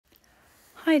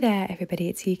Hi there everybody,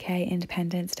 it's UK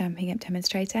independent Stampin' Up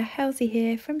demonstrator Halsey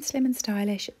here from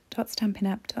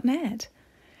slimandstylish.stampinup.net.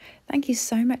 Thank you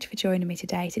so much for joining me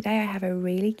today. Today I have a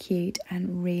really cute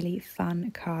and really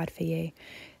fun card for you.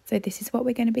 So this is what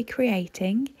we're going to be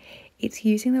creating. It's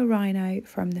using the Rhino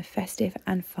from the Festive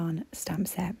and Fun stamp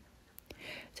set.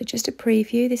 So just a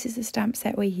preview, this is the stamp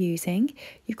set we're using.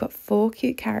 You've got 4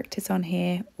 cute characters on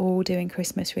here, all doing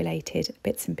Christmas related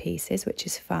bits and pieces, which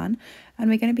is fun. And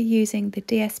we're going to be using the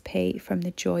DSP from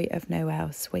the Joy of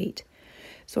Noel suite.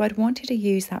 So I'd wanted to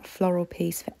use that floral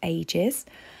piece for ages.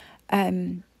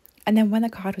 And then when the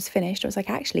card was finished, I was like,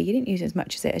 actually, you didn't use as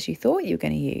much of it as you thought you were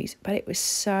going to use. But it was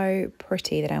so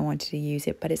pretty that I wanted to use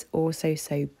it, but it's also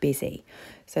so busy.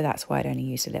 So that's why I'd only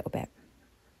used a little bit.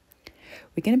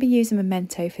 We're going to be using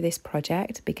Memento for this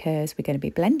project because we're going to be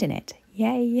blending it.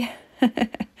 Yay!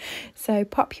 So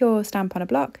pop your stamp on a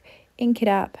block, ink it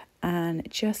up, and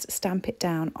just stamp it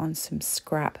down on some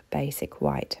scrap basic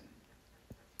white.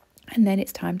 And then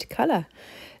it's time to colour.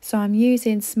 So I'm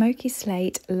using Smoky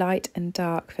Slate, Light and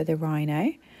Dark for the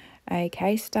Rhino.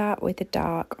 Okay, start with the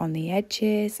dark on the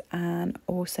edges and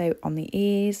also on the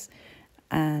ears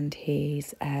and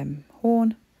his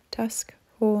horn, tusk,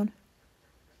 horn.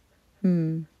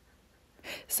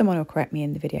 Someone will correct me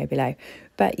in the video below.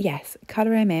 But yes,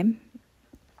 colour him in.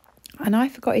 And I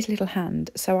forgot his little hand,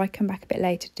 so I come back a bit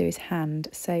later to do his hand.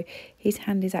 So his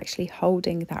hand is actually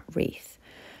holding that wreath,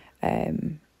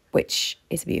 which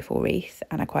is a beautiful wreath,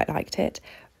 and I quite liked it.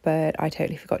 But I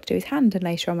totally forgot to do his hand, and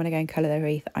later on when I go and colour the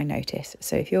wreath, I notice.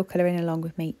 So if you're colouring along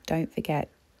with me, don't forget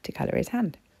to colour his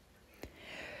hand.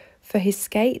 For his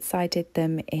skates, I did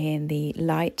them in the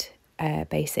light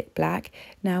basic black.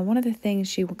 Now, one of the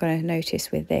things you're going to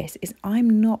notice with this is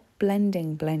I'm not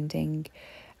blending.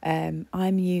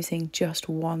 I'm using just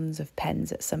wands of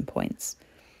pens at some points.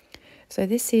 So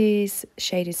this is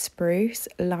shaded spruce,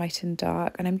 light and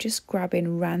dark, and I'm just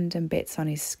grabbing random bits on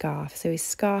his scarf. So his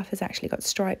scarf has actually got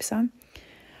stripes on.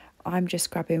 I'm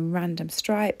just grabbing random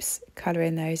stripes,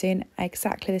 colouring those in,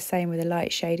 exactly the same with the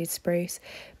light shaded spruce,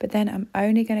 but then I'm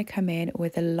only going to come in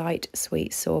with a light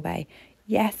sweet sorbet.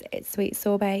 Yes, it's sweet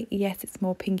sorbet. Yes, it's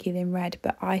more pinky than red,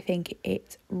 but I think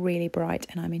it's really bright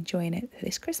and I'm enjoying it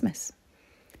this Christmas.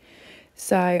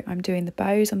 So I'm doing the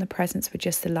bows on the presents with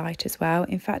just the light as well.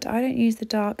 In fact, I don't use the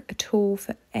dark at all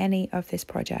for any of this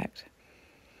project.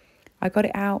 I got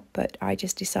it out, but I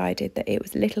just decided that it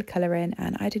was a little colour in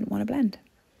and I didn't want to blend.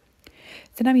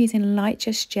 Then I'm using light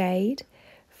just jade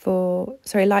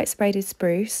light sprayed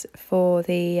spruce for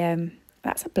the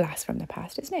that's a blast from the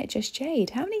past, isn't it? Just jade.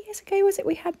 How many years ago was it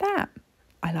we had that?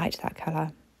 I liked that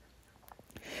colour.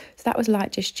 So that was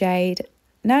light just jade.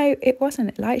 No, it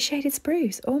wasn't. Light shaded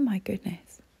spruce. Oh my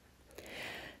goodness.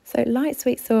 So light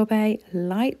sweet sorbet,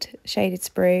 light shaded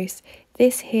spruce.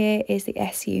 This here is the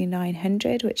SU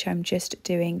 900, which I'm just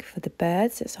doing for the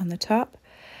birds that's on the top.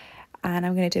 And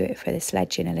I'm going to do it for the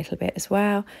sledging a little bit as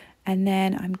well. And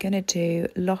then I'm going to do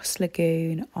Lost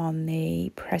Lagoon on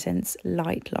the presents,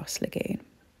 light Lost Lagoon.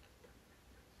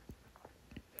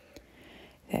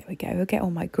 There we go. We'll get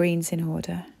all my greens in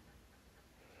order.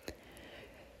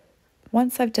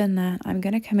 Once I've done that, I'm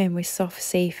going to come in with soft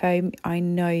sea foam. I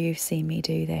know you've seen me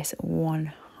do this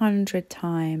 100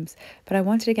 times, but I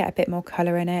wanted to get a bit more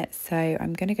colour in it. So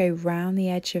I'm going to go round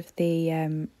the edge of the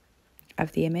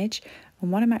image.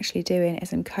 And what I'm actually doing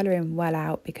is I'm colouring well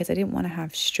out because I didn't want to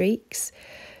have streaks.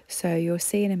 So you'll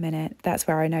see in a minute, that's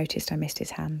where I noticed I missed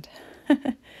his hand.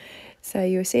 So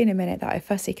you'll see in a minute that I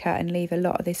fussy cut and leave a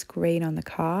lot of this green on the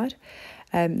card.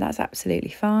 That's absolutely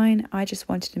fine. I just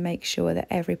wanted to make sure that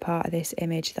every part of this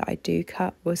image that I do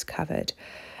cut was covered.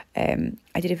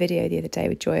 I did a video the other day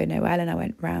with Joy of Noel and I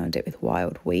went round it with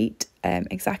wild wheat.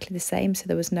 Exactly the same, so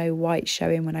there was no white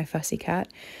showing when I fussy cut.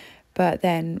 But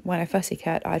then when I fussy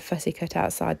cut, I'd fussy cut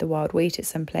outside the wild wheat at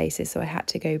some places, so I had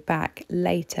to go back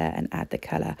later and add the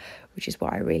colour, which is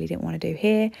what I really didn't want to do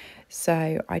here.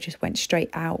 So I just went straight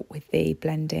out with the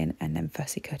blending and then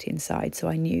fussy cut inside, so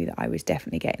I knew that I was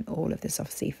definitely getting all of the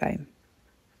soft sea foam.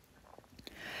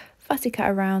 Fussy cut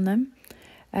around them.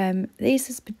 These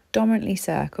are predominantly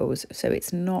circles, so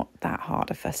it's not that hard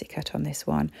a fussy cut on this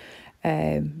one.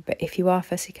 But if you are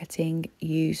fussy cutting,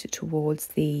 use towards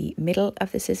the middle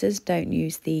of the scissors. Don't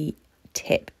use the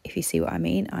tip, if you see what I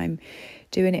mean. I'm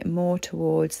doing it more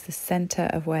towards the centre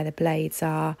of where the blades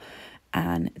are,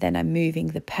 and then I'm moving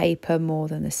the paper more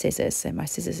than the scissors. So my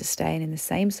scissors are staying in the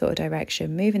same sort of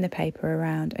direction, moving the paper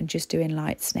around and just doing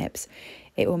light snips.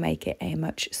 It will make it a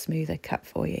much smoother cut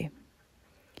for you.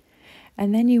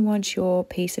 And then you want your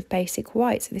piece of basic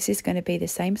white. So this is going to be the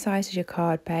same size as your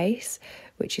card base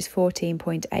which is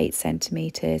 14.8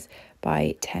 centimetres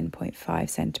by 10.5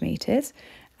 centimetres.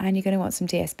 And you're going to want some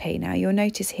DSP. Now you'll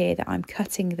notice here that I'm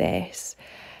cutting this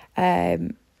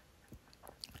and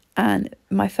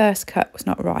my first cut was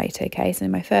not right, okay? So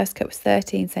my first cut was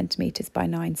 13 centimetres by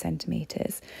 9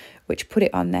 centimetres, which put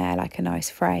it on there like a nice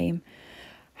frame.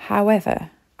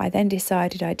 However, I then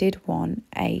decided I did want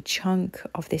a chunk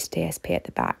of this DSP at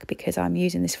the back because I'm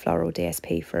using this floral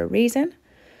DSP for a reason.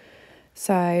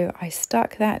 So I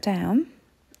stuck that down,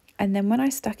 and then when I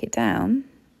stuck it down,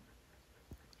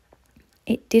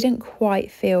 it didn't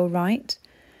quite feel right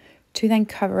to then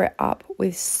cover it up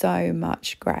with so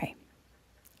much grey.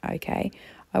 Okay,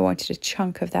 I wanted a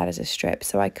chunk of that as a strip,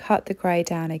 so I cut the grey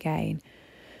down again.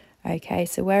 Okay,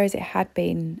 so whereas it had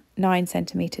been 9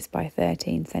 centimetres by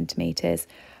 13 centimetres,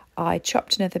 I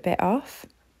chopped another bit off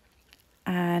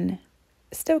and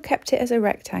still kept it as a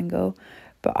rectangle,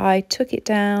 but I took it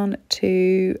down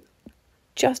to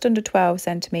just under 12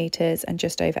 centimetres and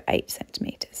just over 8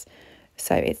 centimetres.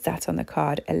 So it's that on the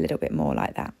card a little bit more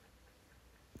like that.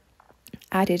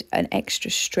 Added an extra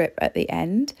strip at the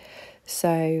end.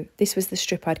 So this was the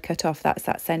strip I'd cut off, that's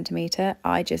that centimetre.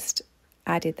 I just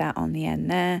added that on the end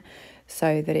there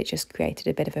so that it just created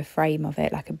a bit of a frame of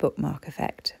it, like a bookmark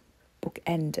effect,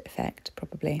 bookend effect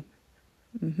probably.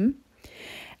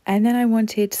 And then I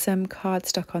wanted some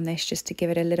cardstock on this just to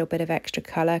give it a little bit of extra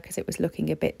colour because it was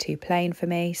looking a bit too plain for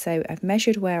me. So I've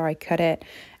measured where I cut it,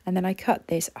 and then I cut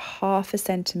this 0.5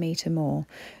 centimetre more.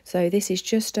 So this is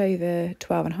just over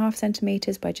 12.5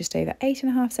 centimetres by just over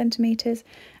 8.5 centimetres,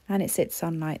 and it sits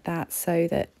on like that so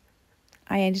that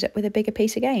I ended up with a bigger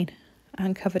piece again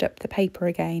and covered up the paper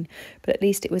again, but at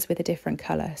least it was with a different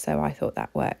colour, so I thought that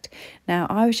worked. Now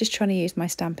I was just trying to use my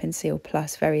Stampin' Seal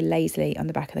Plus very lazily on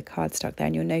the back of the cardstock there,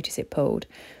 and you'll notice it pulled.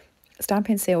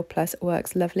 Stampin' Seal Plus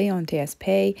works lovely on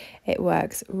DSP. It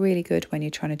works really good when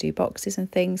you're trying to do boxes and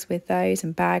things with those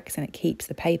and bags, and it keeps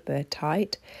the paper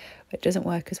tight. But it doesn't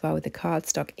work as well with the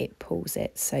cardstock, it pulls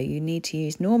it, so you need to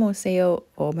use normal seal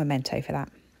or Memento for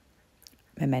that.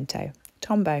 Memento,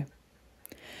 Tombow.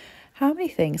 How many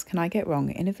things can I get wrong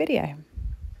in a video?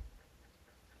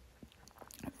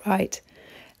 Right,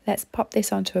 let's pop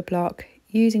this onto a block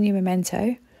using your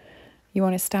Memento. You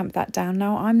want to stamp that down.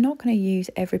 Now, I'm not going to use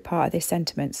every part of this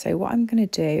sentiment, so what I'm going to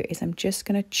do is I'm just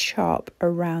going to chop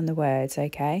around the words,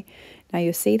 okay? Now,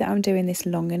 you'll see that I'm doing this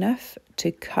long enough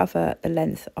to cover the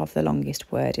length of the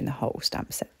longest word in the whole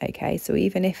stamp set, okay? So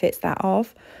even if it's that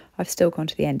of, I've still gone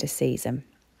to the end of season.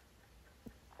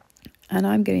 And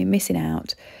I'm going to be missing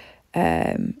out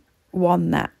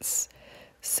one that's,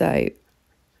 so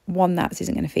one that's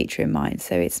isn't going to feature in mine.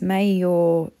 So it's may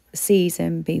your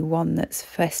season be one that's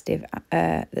festive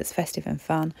and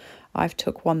fun. I've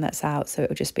took one that's out, so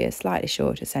it'll just be a slightly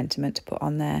shorter sentiment to put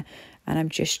on there, and I'm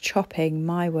just chopping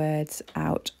my words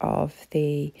out of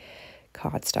the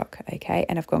cardstock, okay?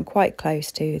 And I've gone quite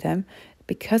close to them.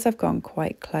 Because I've gone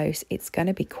quite close, it's going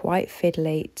to be quite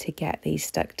fiddly to get these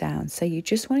stuck down. So you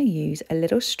just want to use a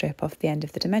little strip off the end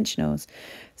of the dimensionals.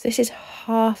 So this is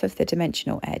half of the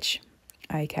dimensional edge,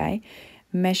 okay?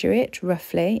 Measure it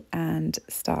roughly and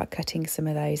start cutting some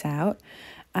of those out.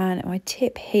 And my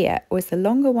tip here was the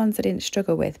longer ones I didn't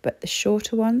struggle with, but the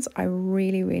shorter ones I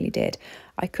really did.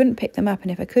 I couldn't pick them up,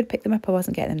 and if I could pick them up, I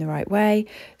wasn't getting them the right way.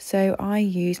 So I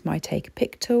used my take a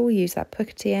pick tool, use that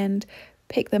puckety end,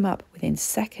 pick them up within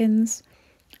seconds.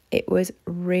 It was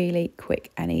really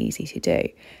quick and easy to do.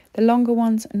 The longer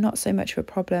ones, not so much of a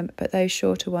problem, but those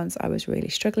shorter ones I was really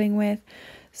struggling with.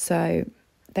 So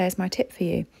there's my tip for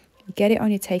you. Get it on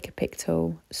your take a pick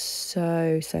tool.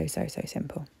 So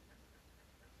simple.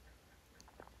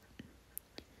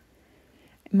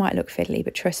 It might look fiddly,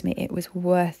 but trust me, it was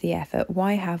worth the effort.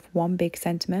 Why have one big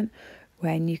sentiment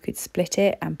when you could split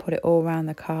it and put it all around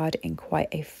the card in quite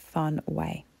a fun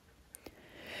way?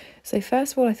 So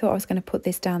first of all, I thought I was going to put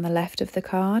this down the left of the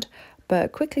card,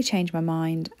 but quickly changed my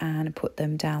mind and put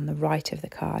them down the right of the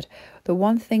card. The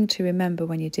one thing to remember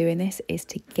when you're doing this is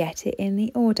to get it in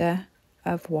the order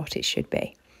of what it should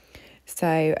be.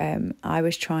 So I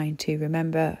was trying to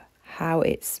remember how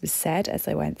it was said as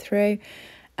I went through,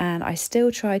 and I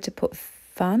still tried to put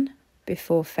fun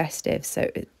before festive. So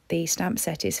the stamp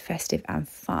set is festive and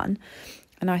fun,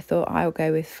 and I thought I'll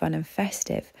go with fun and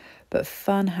festive, but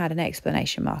fun had an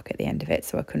exclamation mark at the end of it,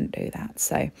 so I couldn't do that.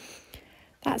 So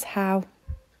that's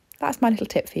my little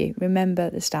tip for you. Remember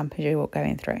the stamp as you're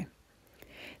going through.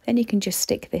 Then you can just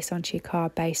stick this onto your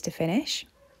card base to finish.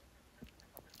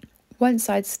 Once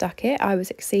I'd stuck it, I was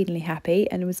exceedingly happy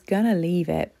and was going to leave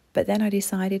it, but then I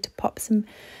decided to pop some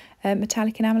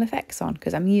metallic enamel effects on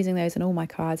because I'm using those on all my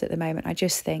cards at the moment. I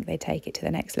just think they take it to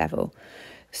the next level.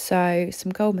 So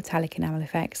some gold metallic enamel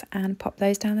effects and pop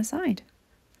those down the side.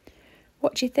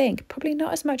 What do you think? Probably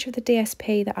not as much of the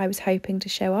DSP that I was hoping to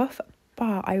show off,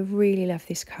 but I really love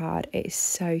this card. It is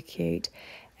so cute.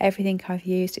 Everything I've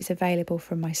used is available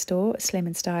from my store,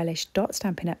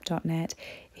 slimandstylish.stampinup.net.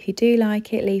 If you do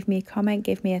like it, leave me a comment,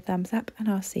 give me a thumbs up, and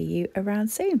I'll see you around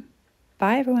soon.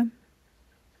 Bye everyone.